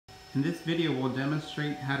In this video, we'll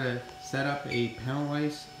demonstrate how to set up a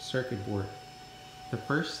panelized circuit board. The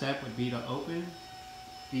first step would be to open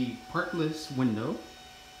the partless window.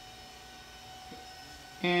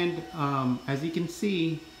 And as you can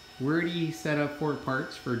see, we already set up 4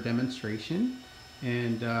 parts for demonstration.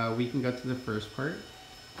 And we can go to the first part.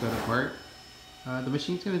 Go to part. The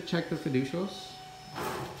machine's going to check the fiducials.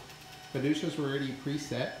 Fiducials were already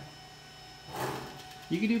preset.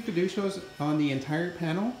 You can do fiducials on the entire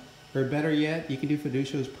panel, or better yet, you can do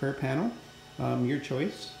fiducials per panel, your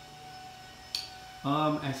choice.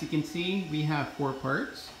 As you can see, we have 4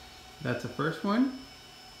 parts. That's the first one,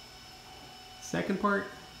 second part,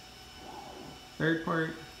 third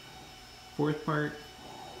part, fourth part,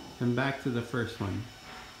 and back to the first one.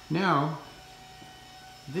 Now,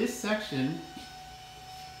 this section,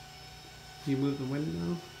 you move the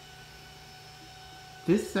window.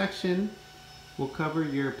 This section will cover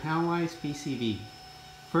your panelized PCB.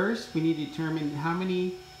 First, we need to determine how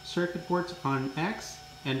many circuit boards on X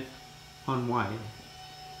and on Y.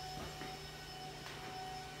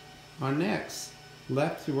 On X,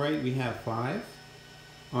 left to right, we have 5.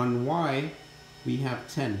 On Y, we have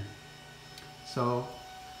 10. So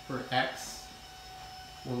for X,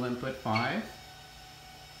 we'll input 5.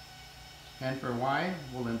 And for Y,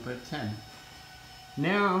 we'll input 10.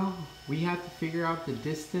 Now, we have to figure out the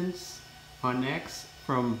distance on X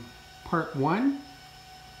from part 1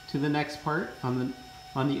 to the next part on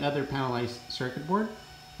the other panelized circuit board,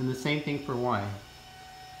 and the same thing for Y.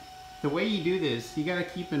 The way you do this, you got to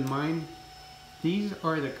keep in mind these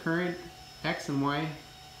are the current X and Y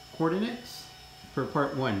coordinates for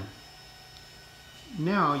part 1.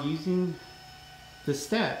 Now, using the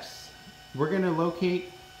steps, we're going to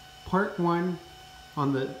locate part 1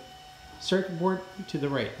 on the circuit board to the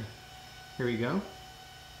right. Here we go,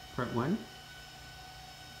 part 1.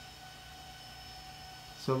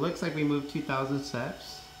 So it looks like we moved 2,000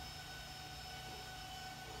 steps.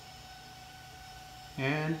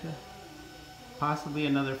 And possibly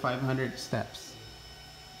another 500 steps.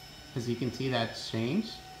 As you can see, that's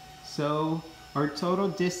changed. So our total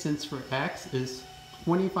distance for X is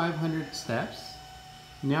 2,500 steps.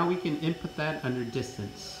 Now we can input that under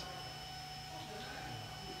distance.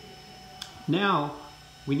 Now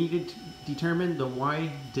we need to determine the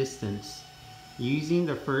Y distance. Using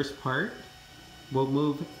the first part, we'll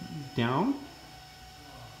move down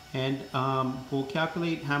and we'll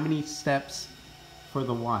calculate how many steps for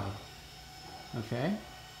the Y. Okay,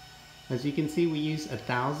 as you can see, we use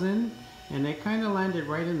 1,000 and it kind of landed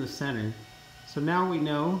right in the center. So now we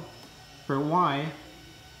know for Y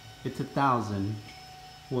it's 1,000.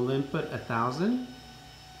 We'll input 1,000.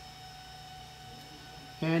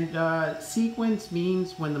 And sequence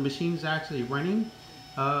means when the machine's actually running,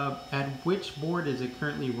 at which board is it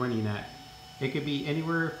currently running at. It could be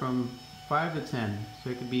anywhere from 5 to 10.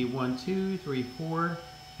 So it could be 1, 2, 3, 4,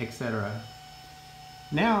 etc.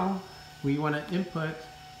 Now we want to input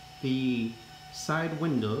the side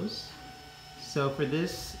windows. So for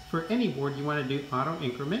this, for any board, you want to do auto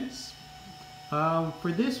increments.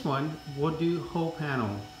 For this one, we'll do whole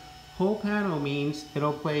panel. Whole panel means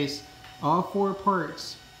it'll place all 4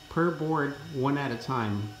 parts per board one at a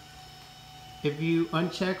time. If you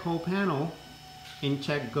uncheck whole panel and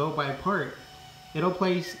check go by part, it'll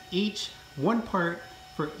place each one part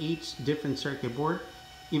for each different circuit board,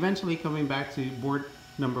 eventually coming back to board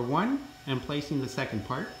number 1 and placing the second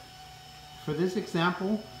part. For this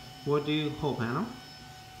example, we'll do whole panel.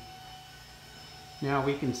 Now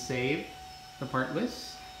we can save the part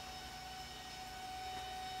list.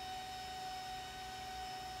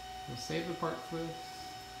 We'll save the part list.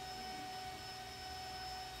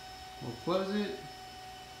 We'll close it.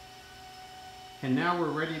 And now we're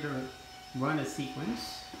ready to run a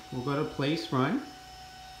sequence. We'll go to place run.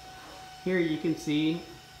 Here you can see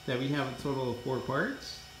that we have a total of 4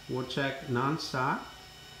 parts. We'll check non-stop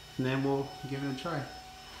and then we'll give it a try.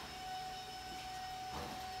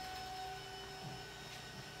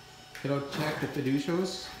 It'll check the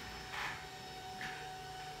fiducials.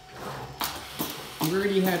 We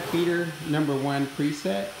already had feeder number 1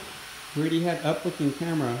 preset. We already had uplooking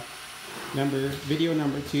camera video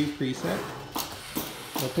number 2 preset.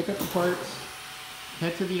 We'll pick up the parts,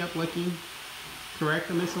 head to the uplooking, correct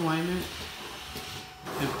the misalignment,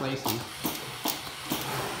 and place them.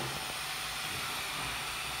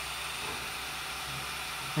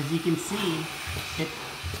 As you can see,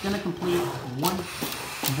 it's going to complete one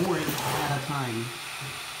board at a time.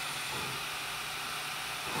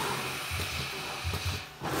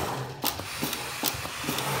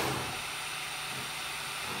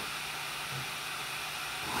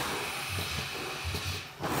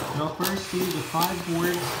 It'll first do the 5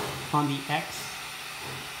 boards on the X.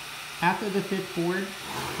 After the 5th board,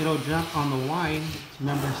 it'll jump on the Y to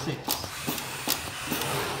number 6.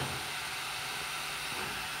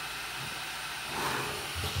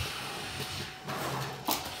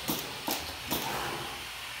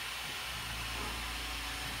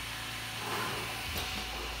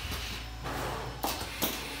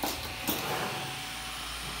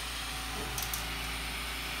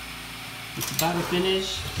 It's about to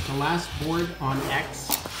finish the last board on X.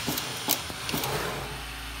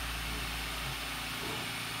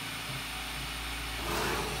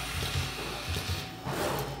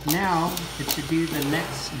 Now it should do the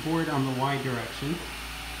next board on the Y direction.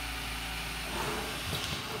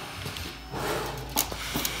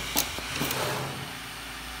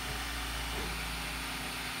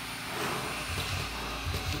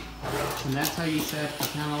 And that's how you set a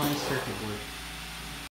panelized circuit board.